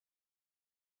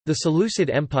The Seleucid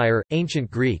Empire,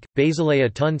 Ancient Greek, Basileia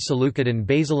tun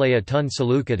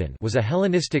Seleucidon, was a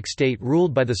Hellenistic state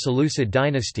ruled by the Seleucid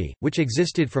dynasty, which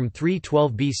existed from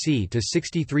 312 BC to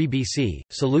 63 BC.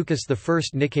 Seleucus I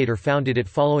Nicator founded it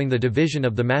following the division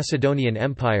of the Macedonian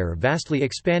Empire vastly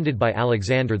expanded by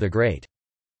Alexander the Great.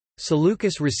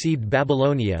 Seleucus received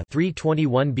Babylonia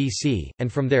 321 BC, and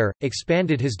from there,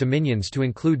 expanded his dominions to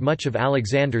include much of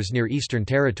Alexander's Near Eastern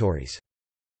territories.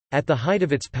 At the height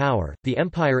of its power, the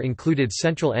empire included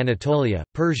central Anatolia,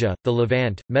 Persia, the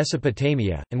Levant,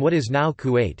 Mesopotamia, and what is now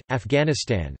Kuwait,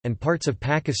 Afghanistan, and parts of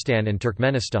Pakistan and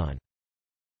Turkmenistan.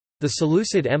 The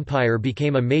Seleucid Empire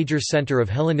became a major center of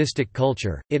Hellenistic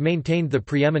culture. It maintained the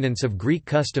preeminence of Greek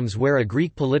customs where a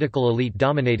Greek political elite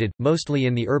dominated, mostly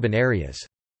in the urban areas.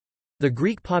 The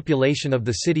Greek population of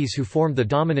the cities who formed the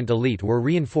dominant elite were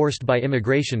reinforced by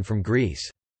immigration from Greece.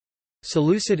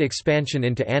 Seleucid expansion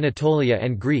into Anatolia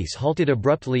and Greece halted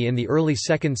abruptly in the early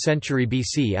 2nd century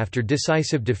BC after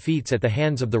decisive defeats at the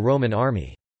hands of the Roman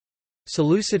army.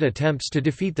 Seleucid attempts to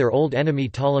defeat their old enemy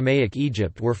Ptolemaic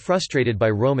Egypt were frustrated by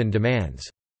Roman demands.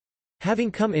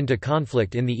 Having come into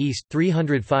conflict in the east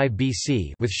 305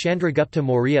 BC with Chandragupta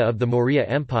Maurya of the Maurya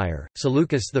Empire,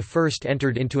 Seleucus I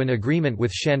entered into an agreement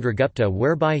with Chandragupta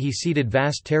whereby he ceded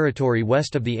vast territory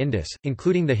west of the Indus,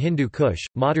 including the Hindu Kush,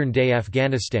 modern-day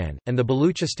Afghanistan, and the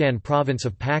Baluchistan province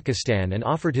of Pakistan, and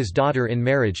offered his daughter in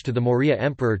marriage to the Maurya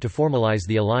emperor to formalize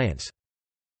the alliance.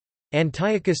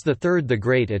 Antiochus III the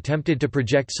Great attempted to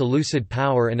project Seleucid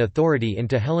power and authority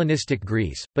into Hellenistic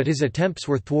Greece, but his attempts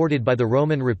were thwarted by the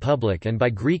Roman Republic and by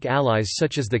Greek allies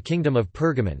such as the Kingdom of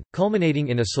Pergamon, culminating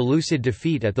in a Seleucid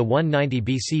defeat at the 190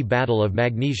 BC Battle of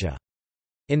Magnesia.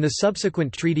 In the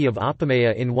subsequent Treaty of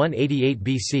Apamea in 188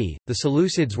 BC, the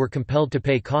Seleucids were compelled to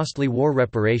pay costly war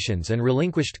reparations and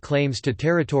relinquished claims to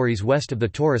territories west of the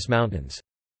Taurus Mountains.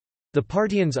 The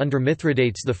Parthians under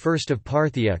Mithridates I of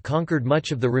Parthia conquered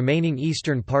much of the remaining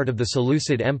eastern part of the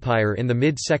Seleucid Empire in the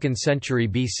mid-2nd century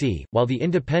BC, while the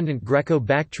independent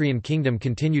Greco-Bactrian kingdom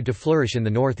continued to flourish in the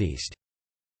northeast.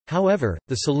 However,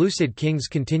 the Seleucid kings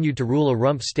continued to rule a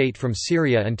rump state from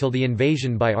Syria until the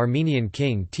invasion by Armenian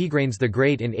king Tigranes the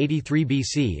Great in 83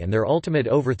 BC and their ultimate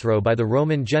overthrow by the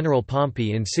Roman general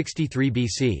Pompey in 63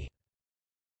 BC.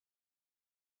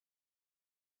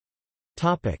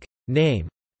 Name.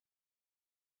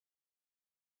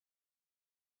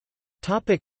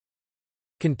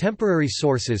 Contemporary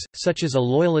sources, such as a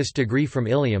loyalist degree from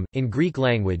Ilium, in Greek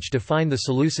language define the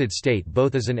Seleucid state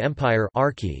both as an empire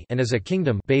archy and as a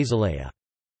kingdom Basileia.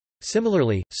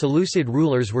 Similarly, Seleucid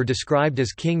rulers were described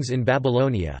as kings in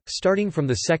Babylonia. Starting from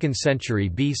the 2nd century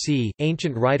BC,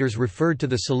 ancient writers referred to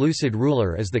the Seleucid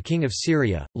ruler as the king of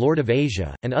Syria, lord of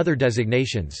Asia, and other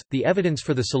designations. The evidence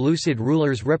for the Seleucid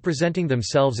rulers representing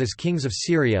themselves as kings of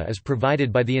Syria is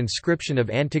provided by the inscription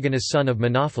of Antigonus son of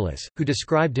Monophilus, who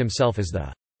described himself as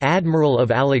the admiral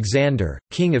of Alexander,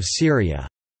 king of Syria.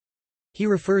 He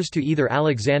refers to either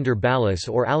Alexander Ballas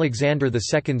or Alexander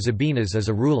II Zabinas as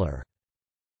a ruler.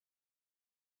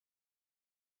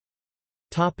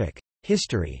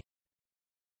 History.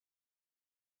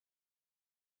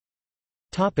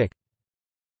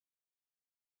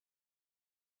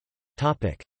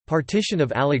 Partition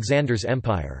of Alexander's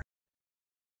empire.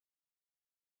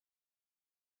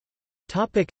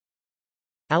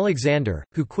 Alexander,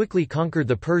 who quickly conquered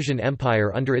the Persian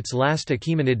Empire under its last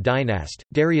Achaemenid dynast,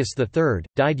 Darius III,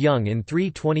 died young in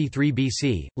 323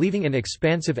 BC, leaving an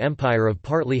expansive empire of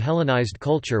partly Hellenized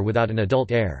culture without an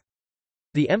adult heir.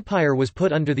 The empire was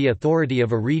put under the authority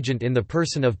of a regent in the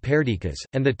person of Perdiccas,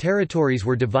 and the territories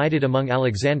were divided among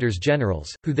Alexander's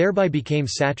generals, who thereby became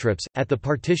satraps, at the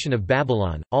partition of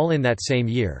Babylon, all in that same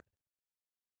year.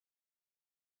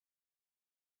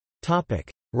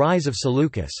 Rise of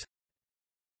Seleucus.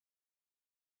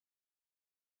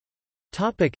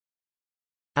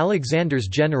 Alexander's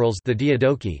generals, the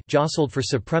Diadochi, jostled for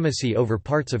supremacy over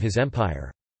parts of his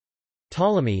empire.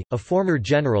 Ptolemy, a former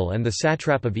general and the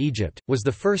satrap of Egypt, was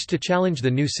the first to challenge the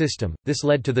new system. This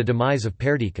led to the demise of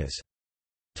Perdiccas.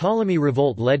 Ptolemy's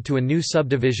revolt led to a new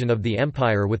subdivision of the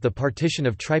empire with the partition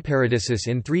of Triparadissus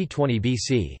in 320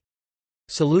 BC.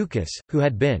 Seleucus, who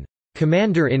had been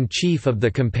commander-in-chief of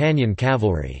the companion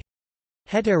cavalry,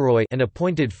 heteroi, and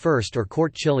appointed first or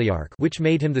court chiliarch, which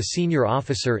made him the senior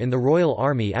officer in the royal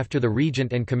army after the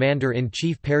regent and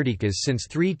commander-in-chief Perdiccas since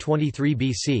 323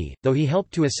 BC, though he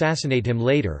helped to assassinate him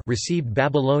later, received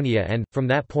Babylonia and, from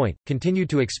that point, continued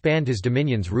to expand his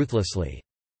dominions ruthlessly.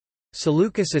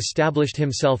 Seleucus established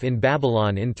himself in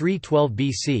Babylon in 312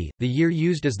 BC, the year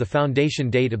used as the foundation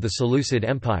date of the Seleucid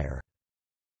Empire.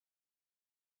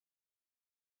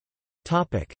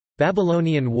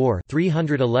 Babylonian War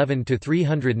 311 to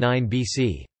 309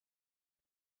 BC.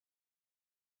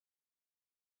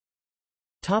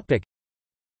 Topic: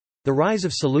 The rise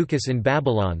of Seleucus in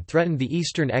Babylon threatened the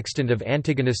eastern extent of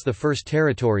Antigonus I's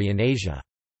territory in Asia.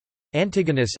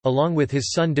 Antigonus, along with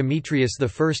his son Demetrius I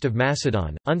of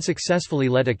Macedon, unsuccessfully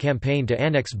led a campaign to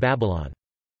annex Babylon.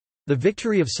 The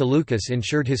victory of Seleucus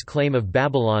ensured his claim of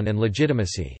Babylon and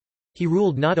legitimacy. He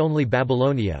ruled not only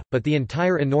Babylonia, but the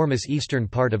entire enormous eastern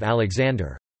part of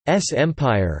Alexander's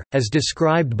empire, as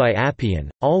described by Appian,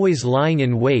 always lying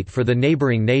in wait for the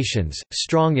neighboring nations,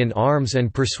 strong in arms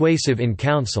and persuasive in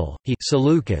council. He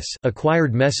Seleucus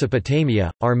acquired Mesopotamia,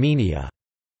 Armenia,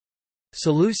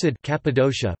 Seleucid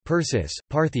Cappadocia, Persis,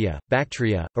 Parthia,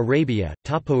 Bactria, Arabia,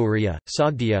 Tapouria,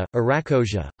 Sogdia,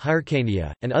 Arachosia,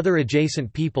 Hyrcania, and other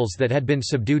adjacent peoples that had been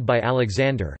subdued by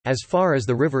Alexander, as far as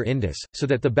the river Indus, so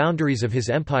that the boundaries of his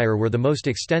empire were the most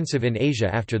extensive in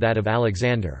Asia after that of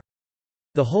Alexander.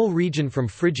 The whole region from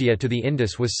Phrygia to the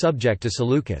Indus was subject to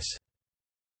Seleucus.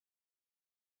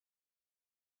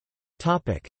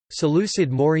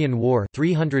 Seleucid-Mauryan War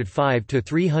 305 to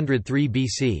 303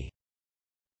 BC.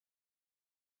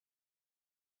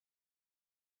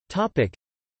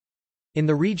 In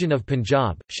the region of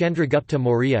Punjab, Chandragupta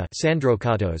Maurya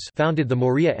founded the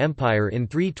Maurya Empire in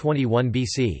 321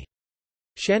 BC.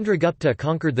 Chandragupta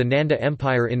conquered the Nanda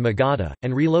Empire in Magadha,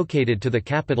 and relocated to the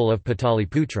capital of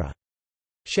Pataliputra.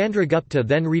 Chandragupta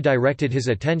then redirected his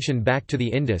attention back to the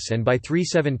Indus, and by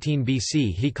 317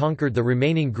 BC he conquered the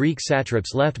remaining Greek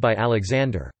satraps left by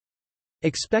Alexander.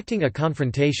 Expecting a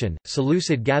confrontation,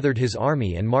 Seleucid gathered his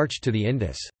army and marched to the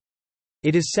Indus.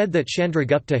 It is said that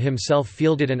Chandragupta himself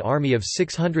fielded an army of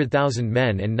 600,000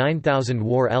 men and 9,000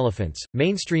 war elephants.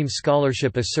 Mainstream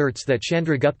scholarship asserts that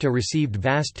Chandragupta received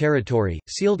vast territory,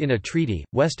 sealed in a treaty,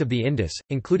 west of the Indus,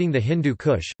 including the Hindu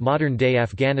Kush, modern-day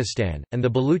Afghanistan, and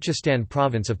the Baluchistan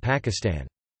province of Pakistan.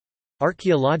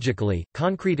 Archaeologically,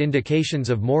 concrete indications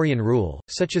of Mauryan rule,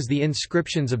 such as the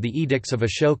inscriptions of the Edicts of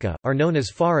Ashoka, are known as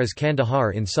far as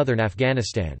Kandahar in southern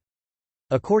Afghanistan.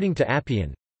 According to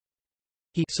Appian,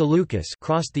 Seleucus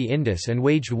crossed the Indus and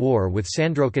waged war with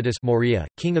Sandrocatus Maurya,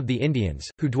 king of the Indians,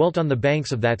 who dwelt on the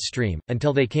banks of that stream,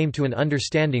 until they came to an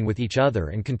understanding with each other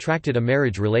and contracted a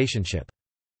marriage relationship.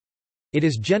 It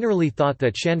is generally thought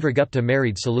that Chandragupta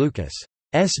married Seleucus'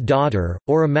 daughter,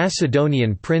 or a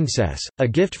Macedonian princess, a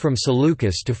gift from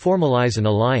Seleucus to formalize an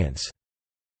alliance.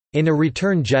 In a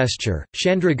return gesture,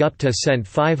 Chandragupta sent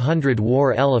 500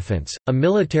 war elephants, a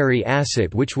military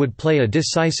asset which would play a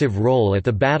decisive role at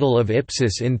the Battle of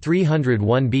Ipsus in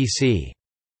 301 BC.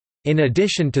 In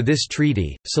addition to this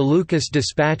treaty, Seleucus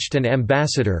dispatched an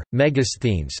ambassador,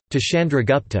 Megasthenes, to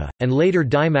Chandragupta, and later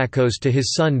Dimachos to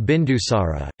his son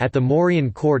Bindusara, at the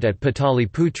Mauryan court at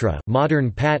Pataliputra, modern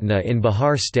Patna in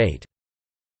Bihar state.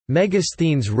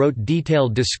 Megasthenes wrote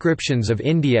detailed descriptions of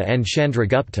India and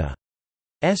Chandragupta's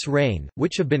reign,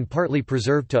 which have been partly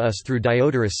preserved to us through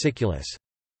Diodorus Siculus.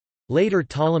 Later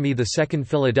Ptolemy II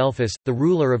Philadelphus, the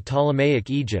ruler of Ptolemaic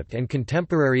Egypt and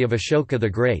contemporary of Ashoka the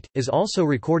Great, is also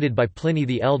recorded by Pliny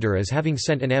the Elder as having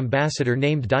sent an ambassador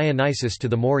named Dionysius to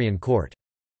the Mauryan court.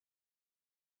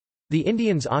 The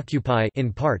Indians occupy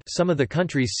in part some of the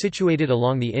countries situated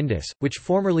along the Indus, which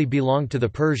formerly belonged to the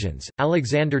Persians.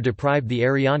 Alexander deprived the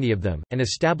Ariani of them, and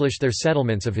established their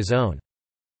settlements of his own.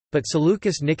 But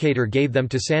Seleucus Nicator gave them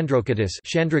to Sandrocatus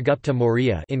Chandragupta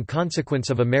Maurya in consequence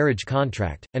of a marriage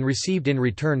contract, and received in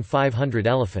return 500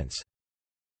 elephants.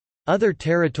 Other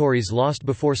territories lost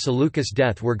before Seleucus'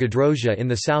 death were Gedrosia in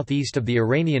the southeast of the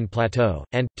Iranian plateau,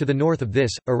 and, to the north of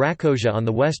this, Arachosia on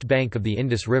the west bank of the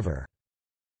Indus River.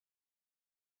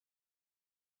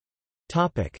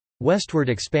 Westward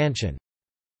expansion.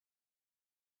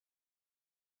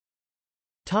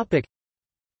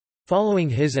 Following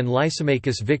his and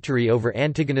Lysimachus' victory over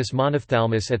Antigonus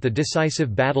Monophthalmus at the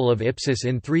decisive Battle of Ipsus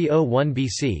in 301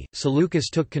 BC, Seleucus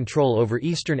took control over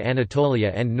eastern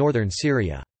Anatolia and northern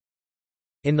Syria.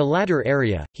 In the latter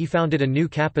area, he founded a new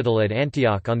capital at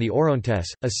Antioch on the Orontes,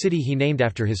 a city he named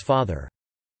after his father.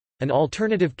 An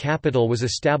alternative capital was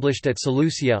established at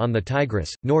Seleucia on the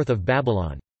Tigris, north of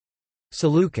Babylon.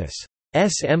 Seleucus'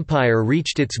 empire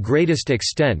reached its greatest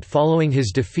extent following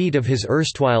his defeat of his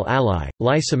erstwhile ally,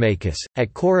 Lysimachus,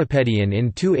 at Corupedion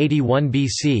in 281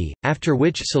 BC, after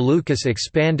which Seleucus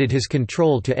expanded his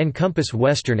control to encompass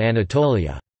western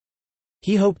Anatolia.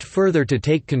 He hoped further to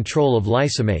take control of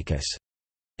Lysimachus'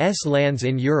 lands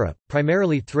in Europe,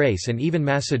 primarily Thrace and even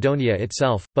Macedonia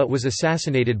itself, but was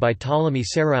assassinated by Ptolemy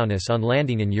Ceraunus on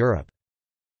landing in Europe.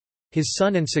 His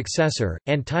son and successor,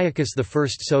 Antiochus I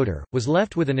Soter, was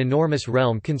left with an enormous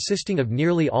realm consisting of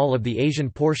nearly all of the Asian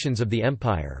portions of the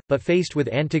empire, but faced with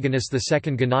Antigonus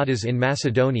II Gonatas in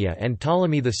Macedonia and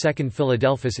Ptolemy II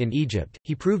Philadelphus in Egypt,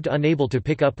 he proved unable to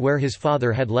pick up where his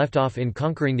father had left off in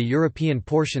conquering the European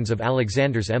portions of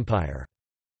Alexander's empire.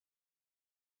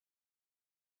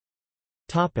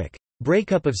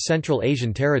 Breakup of Central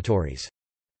Asian territories.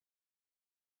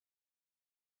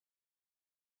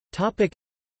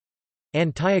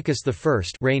 Antiochus I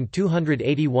reigned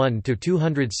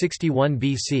 281–261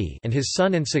 BC and his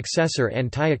son and successor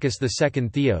Antiochus II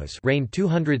Theos reigned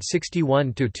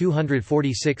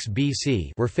 261–246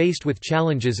 BC were faced with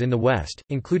challenges in the west,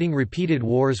 including repeated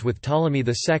wars with Ptolemy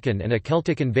II and a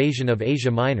Celtic invasion of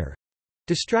Asia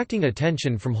Minor—distracting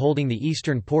attention from holding the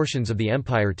eastern portions of the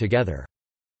empire together.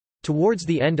 Towards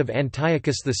the end of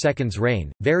Antiochus II's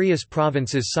reign, various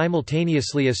provinces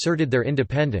simultaneously asserted their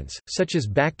independence, such as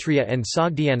Bactria and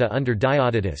Sogdiana under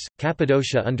Diodotus,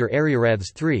 Cappadocia under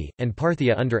Ariarathes III, and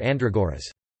Parthia under Andragoras.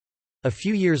 A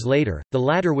few years later, the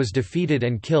latter was defeated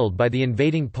and killed by the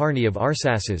invading Parni of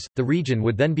Arsaces. The region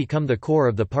would then become the core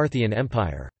of the Parthian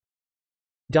Empire.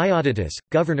 Diodotus,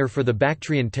 governor for the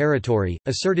Bactrian territory,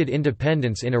 asserted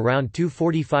independence in around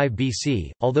 245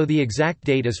 BC, although the exact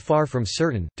date is far from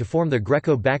certain, to form the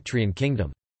Greco-Bactrian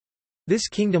kingdom. This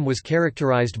kingdom was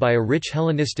characterized by a rich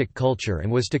Hellenistic culture and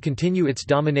was to continue its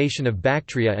domination of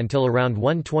Bactria until around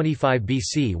 125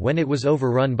 BC when it was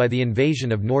overrun by the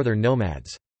invasion of northern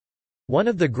nomads. One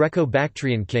of the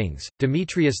Greco-Bactrian kings,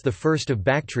 Demetrius I of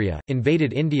Bactria,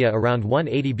 invaded India around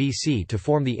 180 BC to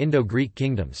form the Indo-Greek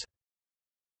kingdoms.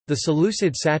 The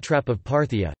Seleucid satrap of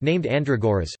Parthia, named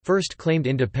Andragoras, first claimed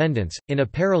independence, in a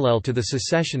parallel to the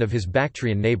secession of his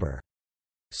Bactrian neighbour.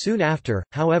 Soon after,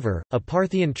 however, a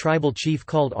Parthian tribal chief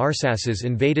called Arsaces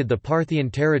invaded the Parthian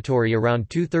territory around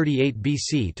 238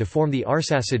 BC to form the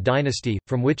Arsacid dynasty,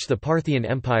 from which the Parthian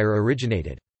Empire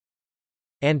originated.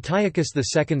 Antiochus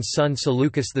II's son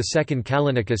Seleucus II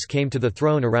Callinicus came to the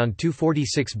throne around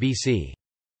 246 BC.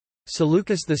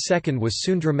 Seleucus II was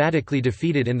soon dramatically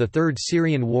defeated in the Third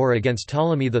Syrian War against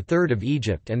Ptolemy III of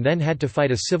Egypt and then had to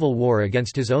fight a civil war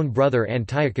against his own brother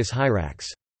Antiochus Hyrax.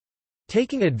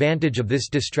 Taking advantage of this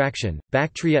distraction,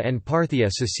 Bactria and Parthia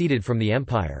seceded from the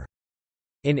empire.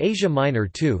 In Asia Minor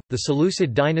too, the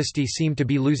Seleucid dynasty seemed to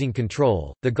be losing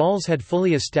control. The Gauls had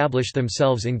fully established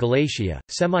themselves in Galatia,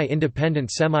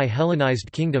 semi-independent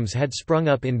semi-Hellenized kingdoms had sprung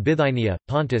up in Bithynia,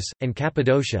 Pontus, and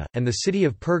Cappadocia, and the city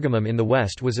of Pergamum in the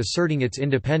west was asserting its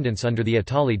independence under the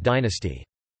Attalid dynasty.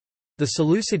 The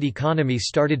Seleucid economy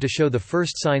started to show the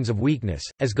first signs of weakness,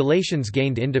 as Galatians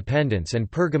gained independence and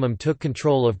Pergamum took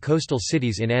control of coastal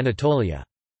cities in Anatolia.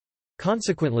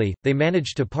 Consequently, they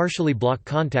managed to partially block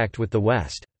contact with the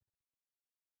West.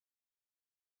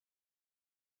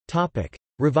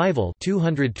 Revival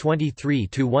 223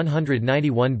 to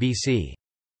 191 BC.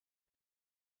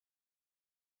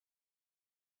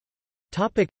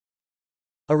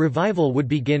 A revival would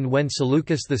begin when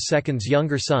Seleucus II's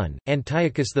younger son,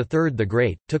 Antiochus III the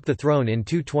Great, took the throne in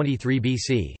 223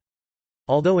 BC.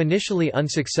 Although initially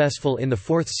unsuccessful in the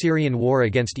Fourth Syrian War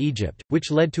against Egypt,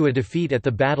 which led to a defeat at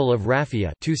the Battle of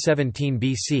Raphia 217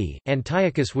 BC,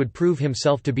 Antiochus would prove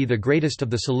himself to be the greatest of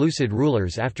the Seleucid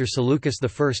rulers after Seleucus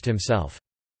I himself.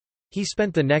 He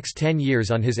spent the next 10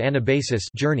 years on his Anabasis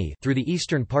journey through the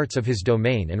eastern parts of his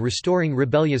domain and restoring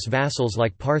rebellious vassals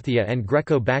like Parthia and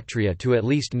Greco-Bactria to at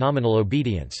least nominal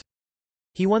obedience.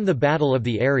 He won the Battle of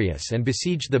the Arius and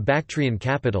besieged the Bactrian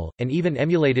capital, and even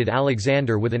emulated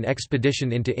Alexander with an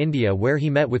expedition into India where he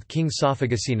met with King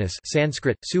Sophagosinus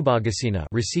Sanskrit, Subhagasina,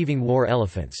 receiving war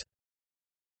elephants.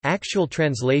 Actual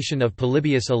translation of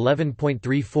Polybius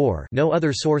 11.34 no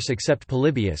other source except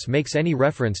Polybius makes any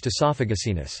reference to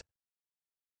Sophagosinus.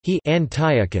 He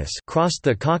Antiochus crossed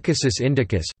the Caucasus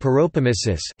Indicus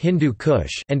Paropamisus Hindu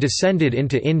Kush and descended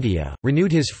into India,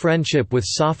 renewed his friendship with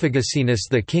Sophagosinus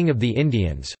the king of the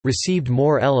Indians, received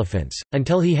more elephants,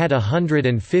 until he had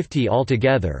 150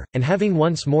 altogether, and having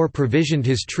once more provisioned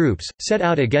his troops, set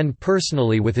out again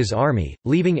personally with his army,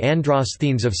 leaving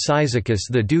Androsthenes of Cyzicus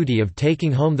the duty of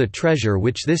taking home the treasure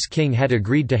which this king had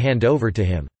agreed to hand over to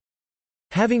him.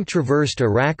 Having traversed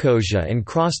Arachosia and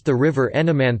crossed the river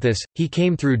Enymanthus, he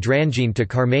came through Drangene to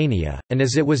Carmania, and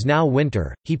as it was now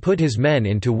winter, he put his men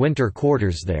into winter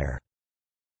quarters there.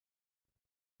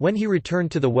 When he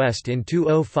returned to the west in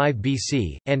 205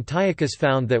 BC, Antiochus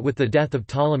found that with the death of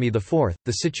Ptolemy IV,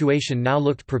 the situation now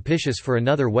looked propitious for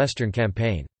another western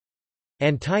campaign.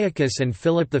 Antiochus and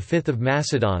Philip V of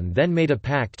Macedon then made a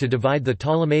pact to divide the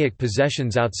Ptolemaic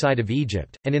possessions outside of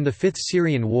Egypt, and in the Fifth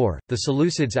Syrian War, the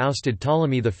Seleucids ousted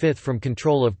Ptolemy V from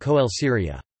control of Coele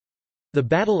Syria. The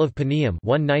Battle of Paneum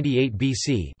 198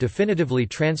 BC definitively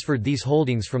transferred these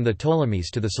holdings from the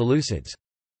Ptolemies to the Seleucids.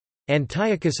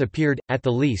 Antiochus appeared, at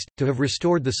the least, to have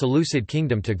restored the Seleucid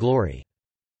kingdom to glory.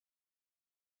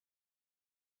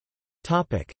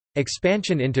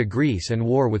 Expansion into Greece and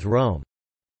war with Rome.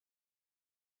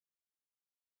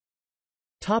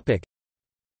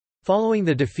 Following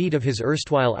the defeat of his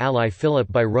erstwhile ally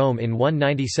Philip by Rome in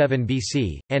 197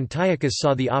 BC, Antiochus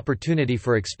saw the opportunity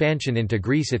for expansion into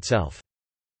Greece itself.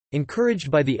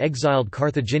 Encouraged by the exiled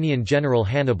Carthaginian general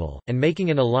Hannibal, and making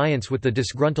an alliance with the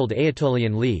disgruntled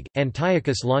Aetolian League,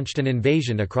 Antiochus launched an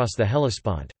invasion across the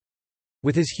Hellespont.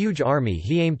 With his huge army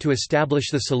he aimed to establish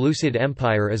the Seleucid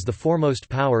Empire as the foremost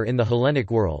power in the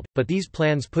Hellenic world, but these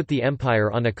plans put the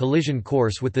empire on a collision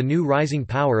course with the new rising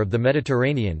power of the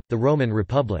Mediterranean, the Roman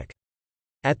Republic.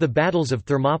 At the battles of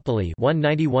Thermopylae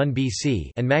 191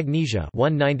 BC and Magnesia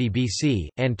 190 BC,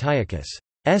 Antiochus'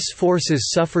 forces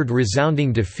suffered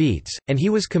resounding defeats, and he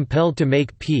was compelled to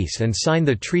make peace and sign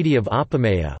the Treaty of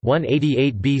Apamea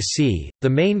 188 BC, the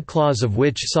main clause of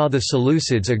which saw the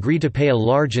Seleucids agree to pay a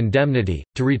large indemnity,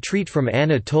 to retreat from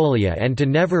Anatolia and to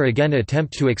never again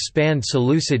attempt to expand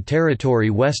Seleucid territory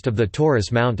west of the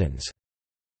Taurus Mountains.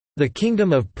 The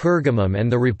Kingdom of Pergamum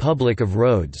and the Republic of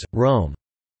Rhodes, Rome's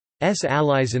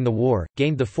allies in the war,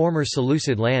 gained the former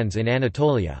Seleucid lands in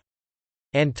Anatolia.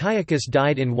 Antiochus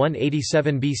died in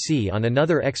 187 BC on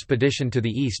another expedition to the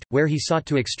east, where he sought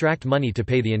to extract money to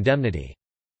pay the indemnity.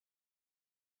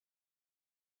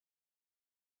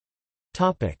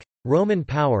 Roman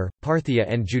power, Parthia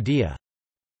and Judea.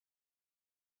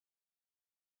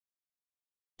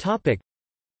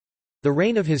 The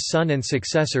reign of his son and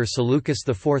successor Seleucus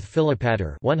IV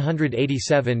Philopator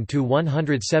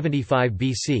 187–175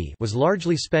 BC was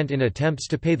largely spent in attempts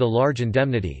to pay the large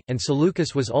indemnity, and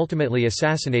Seleucus was ultimately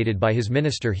assassinated by his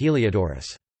minister Heliodorus.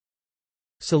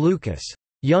 Seleucus'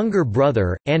 younger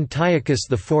brother, Antiochus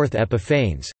IV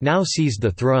Epiphanes, now seized the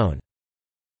throne.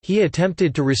 He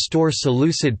attempted to restore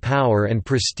Seleucid power and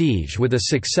prestige with a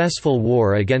successful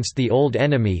war against the old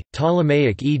enemy,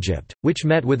 Ptolemaic Egypt, which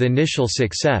met with initial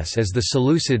success as the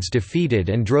Seleucids defeated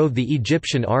and drove the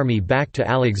Egyptian army back to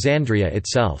Alexandria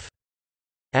itself.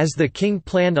 As the king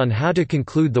planned on how to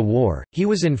conclude the war, he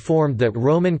was informed that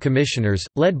Roman commissioners,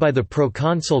 led by the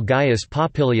proconsul Gaius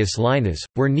Popilius Linus,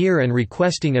 were near and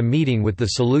requesting a meeting with the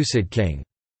Seleucid king.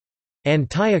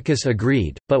 Antiochus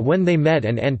agreed, but when they met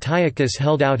and Antiochus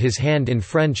held out his hand in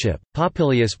friendship,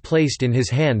 Popilius placed in his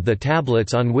hand the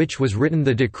tablets on which was written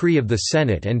the decree of the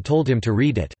Senate and told him to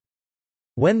read it.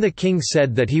 When the king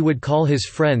said that he would call his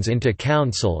friends into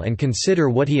council and consider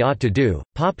what he ought to do,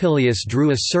 Popilius drew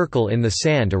a circle in the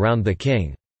sand around the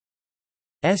king's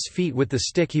feet with the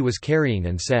stick he was carrying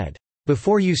and said,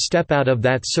 "Before you step out of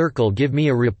that circle, give me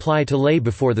a reply to lay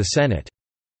before the Senate."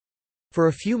 For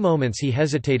a few moments he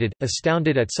hesitated,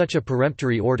 astounded at such a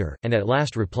peremptory order, and at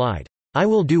last replied, "I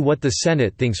will do what the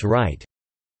Senate thinks right."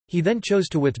 He then chose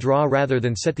to withdraw rather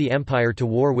than set the empire to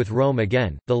war with Rome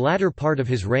again. The latter part of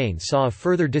his reign saw a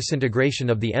further disintegration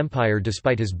of the empire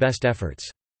despite his best efforts.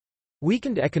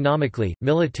 Weakened economically,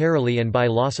 militarily and by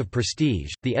loss of prestige,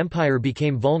 the empire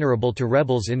became vulnerable to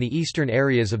rebels in the eastern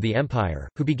areas of the empire,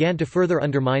 who began to further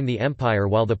undermine the empire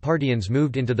while the Parthians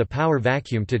moved into the power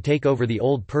vacuum to take over the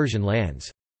old Persian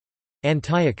lands.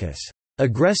 Antiochus'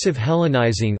 aggressive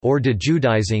Hellenizing or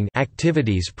de-Judaizing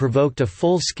activities provoked a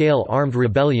full-scale armed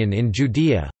rebellion in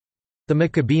Judea—the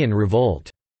Maccabean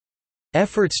Revolt.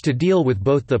 Efforts to deal with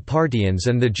both the Parthians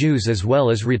and the Jews as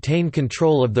well as retain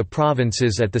control of the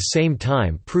provinces at the same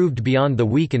time proved beyond the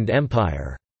weakened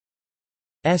empire's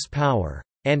power.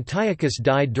 Antiochus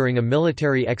died during a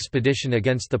military expedition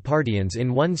against the Parthians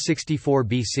in 164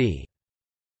 BC.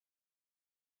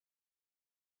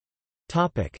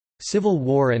 Civil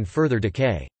War and further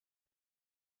decay.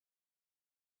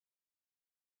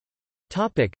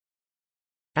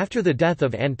 After the death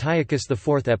of Antiochus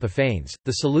IV Epiphanes,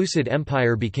 the Seleucid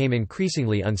Empire became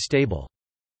increasingly unstable.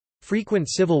 Frequent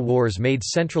civil wars made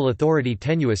central authority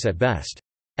tenuous at best.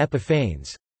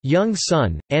 Epiphanes' young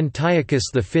son, Antiochus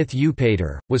V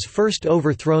Eupator, was first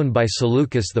overthrown by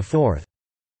Seleucus IV's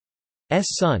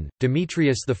son,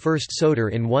 Demetrius I Soter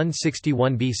in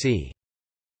 161 BC.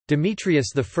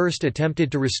 Demetrius I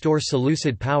attempted to restore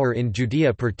Seleucid power in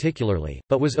Judea particularly,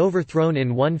 but was overthrown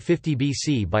in 150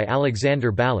 BC by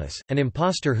Alexander Ballas, an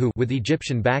impostor who, with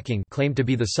Egyptian backing, claimed to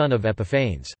be the son of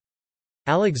Epiphanes.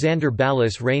 Alexander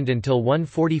Ballas reigned until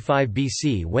 145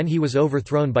 BC when he was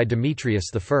overthrown by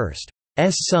Demetrius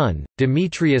I's son,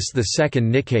 Demetrius II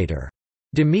Nicator.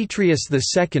 Demetrius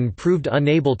II proved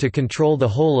unable to control the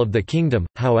whole of the kingdom,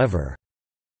 however.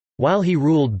 while he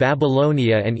ruled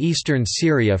Babylonia and eastern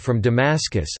Syria from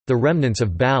Damascus, the remnants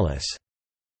of Balus'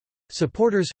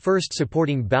 supporters, first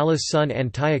supporting Balus' son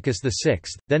Antiochus VI,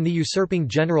 then the usurping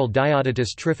general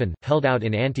Diodotus Tryphon, held out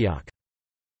in Antioch.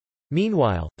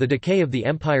 Meanwhile, the decay of the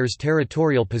empire's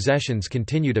territorial possessions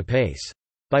continued apace.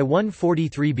 By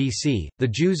 143 BC, the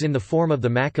Jews in the form of the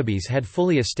Maccabees had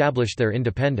fully established their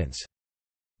independence.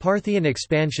 Parthian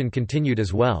expansion continued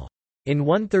as well. In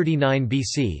 139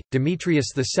 BC,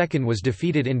 Demetrius II was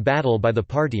defeated in battle by the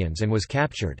Parthians and was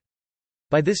captured.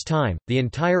 By this time, the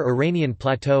entire Iranian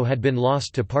plateau had been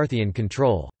lost to Parthian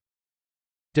control.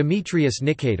 Demetrius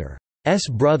Nicator's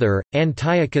brother,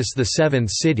 Antiochus VII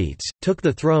Sidetes, took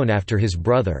the throne after his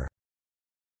brother's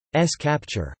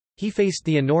capture. He faced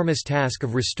the enormous task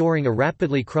of restoring a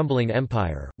rapidly crumbling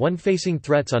empire, one facing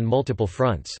threats on multiple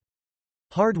fronts.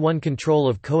 Hard-won control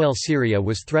of Coel Syria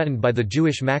was threatened by the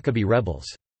Jewish Maccabee rebels.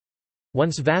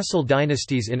 Once vassal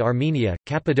dynasties in Armenia,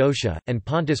 Cappadocia, and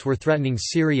Pontus were threatening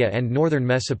Syria and northern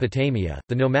Mesopotamia,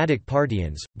 the nomadic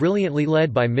Parthians, brilliantly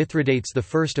led by Mithridates I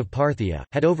of Parthia,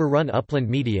 had overrun upland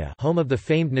Media, home of the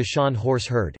famed Nishan horse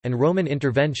herd, and Roman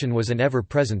intervention was an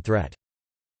ever-present threat.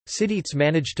 Sidetes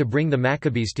managed to bring the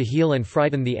Maccabees to heel and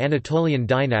frighten the Anatolian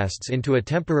dynasts into a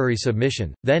temporary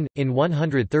submission. Then, in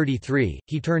 133,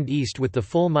 he turned east with the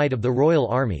full might of the royal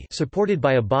army, supported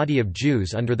by a body of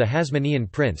Jews under the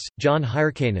Hasmonean prince, John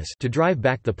Hyrcanus, to drive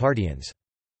back the Parthians.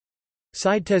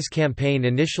 Sidetes' campaign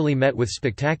initially met with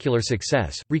spectacular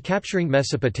success, recapturing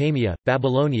Mesopotamia,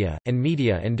 Babylonia, and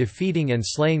Media and defeating and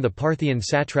slaying the Parthian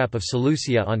satrap of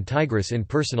Seleucia on Tigris in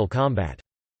personal combat.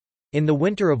 In the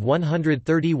winter of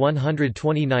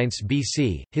 130–129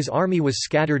 BC, his army was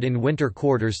scattered in winter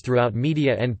quarters throughout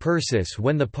Media and Persis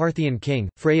when the Parthian king,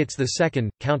 Phraates II,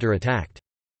 counter-attacked.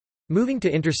 Moving to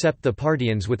intercept the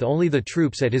Parthians with only the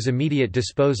troops at his immediate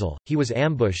disposal, he was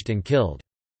ambushed and killed.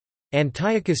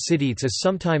 Antiochus Sidetes is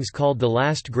sometimes called the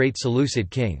last great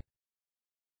Seleucid king.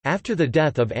 After the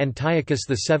death of Antiochus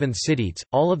VII Sidetes,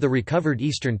 all of the recovered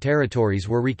eastern territories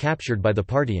were recaptured by the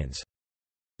Parthians.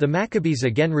 The Maccabees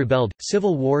again rebelled,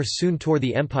 civil war soon tore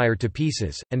the empire to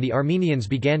pieces, and the Armenians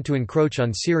began to encroach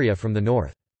on Syria from the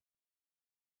north.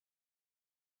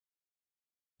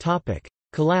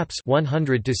 Collapse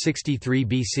 100 to 63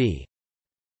 BC.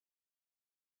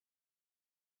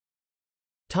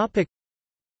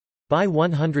 By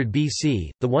 100 BC,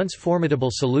 the once formidable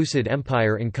Seleucid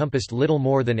Empire encompassed little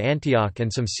more than Antioch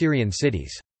and some Syrian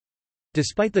cities.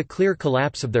 Despite the clear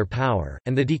collapse of their power,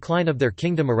 and the decline of their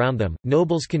kingdom around them,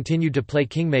 nobles continued to play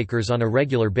kingmakers on a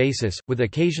regular basis, with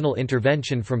occasional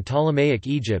intervention from Ptolemaic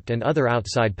Egypt and other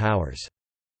outside powers.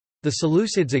 The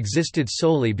Seleucids existed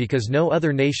solely because no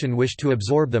other nation wished to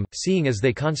absorb them, seeing as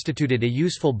they constituted a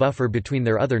useful buffer between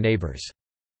their other neighbors.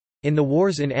 In the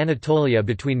wars in Anatolia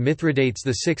between Mithridates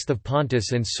VI of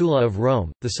Pontus and Sulla of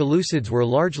Rome, the Seleucids were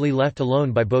largely left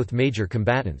alone by both major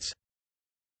combatants.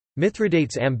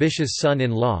 Mithridates' ambitious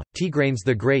son-in-law, Tigranes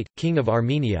the Great, king of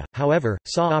Armenia, however,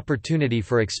 saw opportunity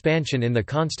for expansion in the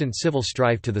constant civil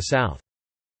strife to the south.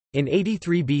 In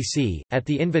 83 BC, at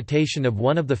the invitation of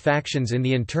one of the factions in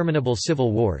the interminable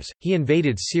civil wars, he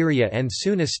invaded Syria and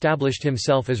soon established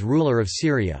himself as ruler of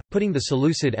Syria, putting the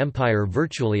Seleucid Empire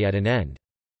virtually at an end.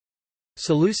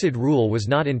 Seleucid rule was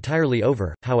not entirely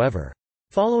over, however.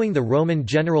 Following the Roman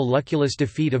general Lucullus'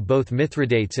 defeat of both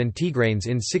Mithridates and Tigranes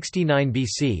in 69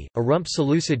 BC, a rump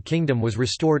Seleucid kingdom was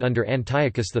restored under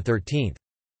Antiochus XIII.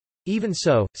 Even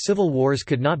so, civil wars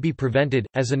could not be prevented,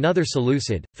 as another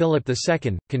Seleucid, Philip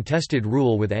II, contested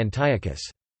rule with Antiochus.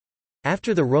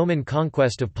 After the Roman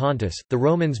conquest of Pontus, the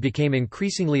Romans became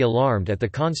increasingly alarmed at the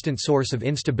constant source of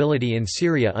instability in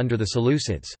Syria under the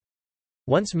Seleucids.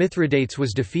 Once Mithridates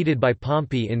was defeated by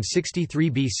Pompey in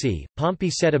 63 BC, Pompey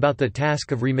set about the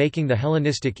task of remaking the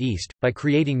Hellenistic East, by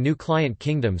creating new client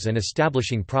kingdoms and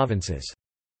establishing provinces.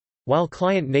 While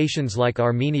client nations like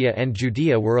Armenia and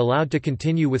Judea were allowed to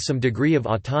continue with some degree of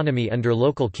autonomy under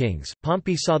local kings,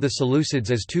 Pompey saw the Seleucids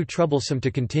as too troublesome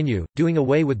to continue. Doing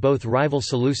away with both rival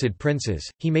Seleucid princes,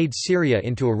 he made Syria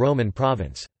into a Roman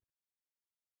province.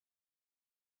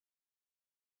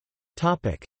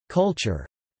 Culture.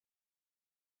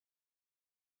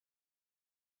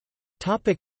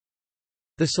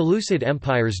 The Seleucid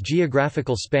Empire's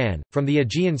geographical span, from the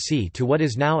Aegean Sea to what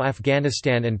is now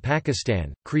Afghanistan and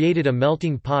Pakistan, created a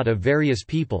melting pot of various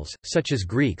peoples, such as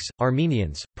Greeks,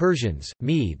 Armenians, Persians,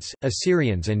 Medes,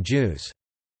 Assyrians and Jews.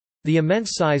 The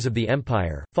immense size of the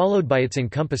empire, followed by its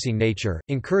encompassing nature,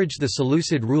 encouraged the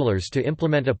Seleucid rulers to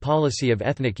implement a policy of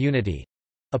ethnic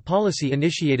unity—a policy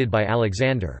initiated by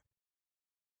Alexander.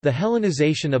 The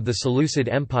Hellenization of the Seleucid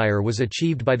Empire was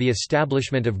achieved by the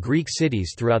establishment of Greek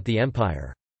cities throughout the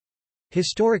empire.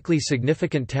 Historically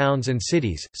significant towns and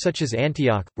cities, such as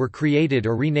Antioch, were created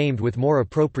or renamed with more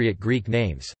appropriate Greek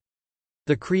names.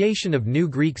 The creation of new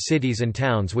Greek cities and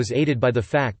towns was aided by the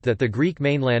fact that the Greek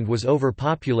mainland was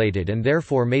overpopulated and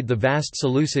therefore made the vast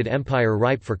Seleucid Empire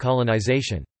ripe for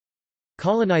colonization.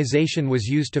 Colonization was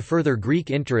used to further Greek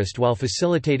interest while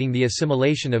facilitating the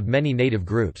assimilation of many native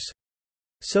groups.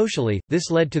 Socially,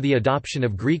 this led to the adoption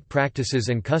of Greek practices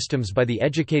and customs by the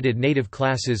educated native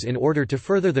classes in order to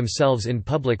further themselves in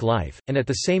public life, and at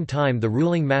the same time the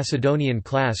ruling Macedonian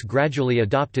class gradually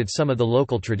adopted some of the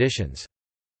local traditions.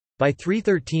 By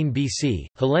 313 BC,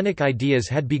 Hellenic ideas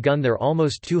had begun their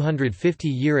almost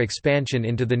 250-year expansion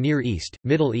into the Near East,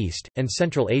 Middle East, and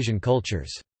Central Asian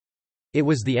cultures. It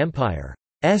was the empire's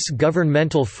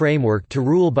governmental framework to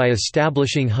rule by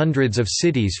establishing hundreds of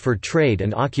cities for trade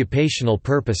and occupational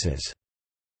purposes.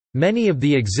 Many of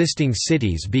the existing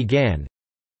cities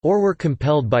began—or were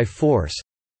compelled by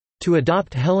force—to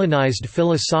adopt Hellenized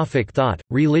philosophic thought,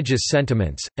 religious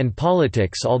sentiments, and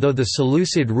politics, although the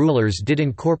Seleucid rulers did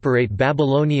incorporate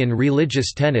Babylonian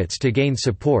religious tenets to gain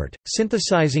support,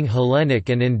 synthesizing Hellenic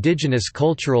and indigenous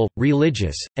cultural,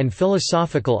 religious, and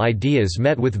philosophical ideas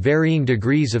met with varying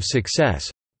degrees of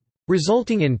success,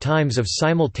 resulting in times of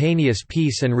simultaneous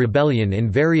peace and rebellion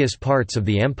in various parts of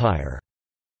the empire.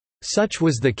 Such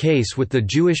was the case with the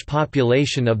Jewish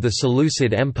population of the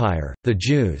Seleucid Empire. The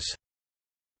Jews'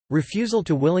 refusal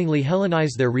to willingly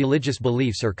Hellenize their religious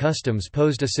beliefs or customs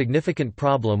posed a significant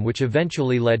problem which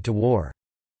eventually led to war.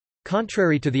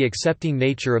 Contrary to the accepting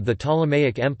nature of the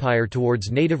Ptolemaic Empire towards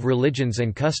native religions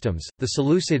and customs, the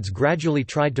Seleucids gradually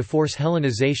tried to force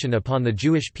Hellenization upon the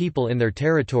Jewish people in their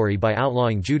territory by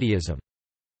outlawing Judaism.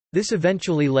 This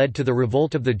eventually led to the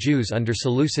revolt of the Jews under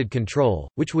Seleucid control,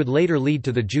 which would later lead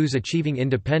to the Jews achieving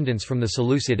independence from the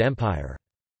Seleucid Empire.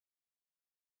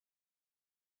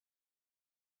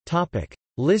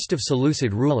 List of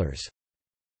Seleucid rulers.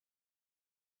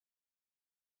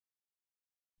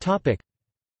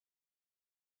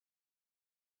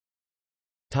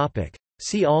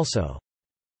 See also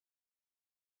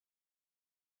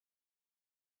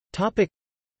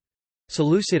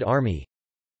Seleucid army,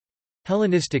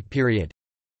 Hellenistic period,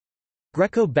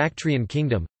 Greco-Bactrian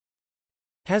kingdom,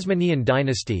 Hasmonean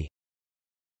dynasty,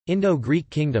 Indo-Greek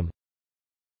kingdom,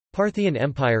 Parthian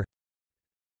empire,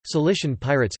 Cilician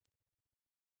pirates.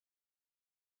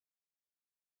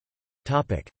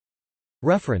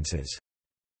 References.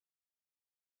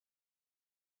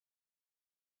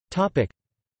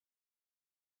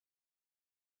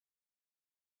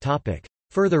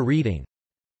 Further reading.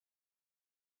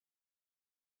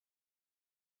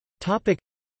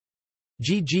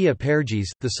 G. G. Apergis,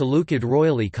 The Seleucid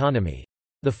Royal Economy.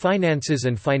 The Finances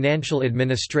and Financial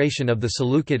Administration of the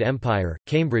Seleucid Empire,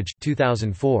 Cambridge,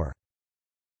 2004.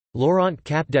 Laurent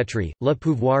Capdetri, Le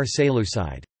Pouvoir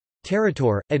Seleucide.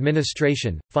 Territoire,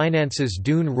 Administration, Finances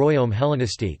d'un Royaume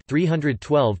Hellénistique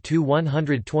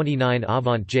 312–129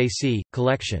 Avant J.C.,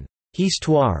 Collection.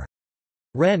 Histoire.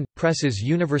 Rennes, Presses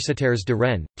Universitaires de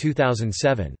Rennes,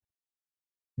 2007.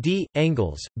 D.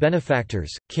 Engels,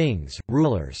 Benefactors, Kings,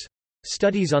 Rulers.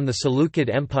 Studies on the Seleucid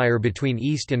Empire Between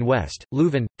East and West,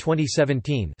 Leuven,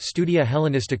 2017 Studia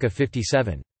Hellenistica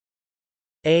 57.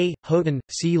 A. Houghton,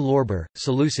 C. Lorber,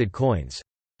 Seleucid Coins.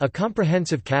 A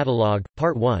Comprehensive Catalogue,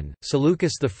 Part 1,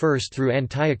 Seleucus I through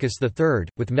Antiochus III,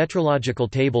 with metrological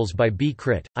tables by B.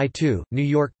 Critt, I2, New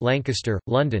York, Lancaster,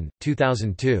 London,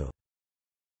 2002.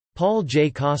 Paul J.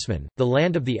 Kosman, The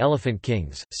Land of the Elephant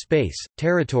Kings, Space,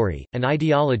 Territory, and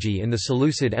Ideology in the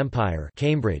Seleucid Empire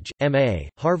Cambridge,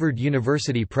 M.A., Harvard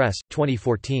University Press,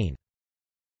 2014.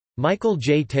 Michael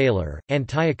J. Taylor,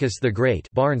 Antiochus the Great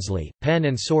Barnsley, Pen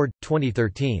and Sword,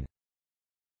 2013.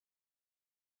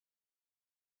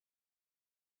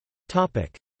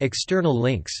 External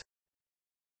links.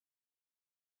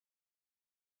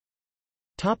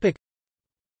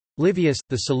 Livius,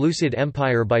 The Seleucid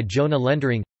Empire by Jonah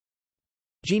Lendering.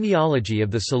 Genealogy of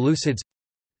the Seleucids.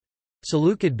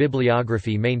 Seleucid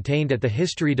bibliography maintained at the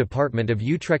History Department of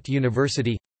Utrecht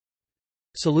University.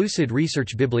 Seleucid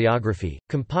Research Bibliography,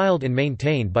 compiled and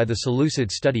maintained by the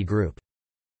Seleucid Study Group.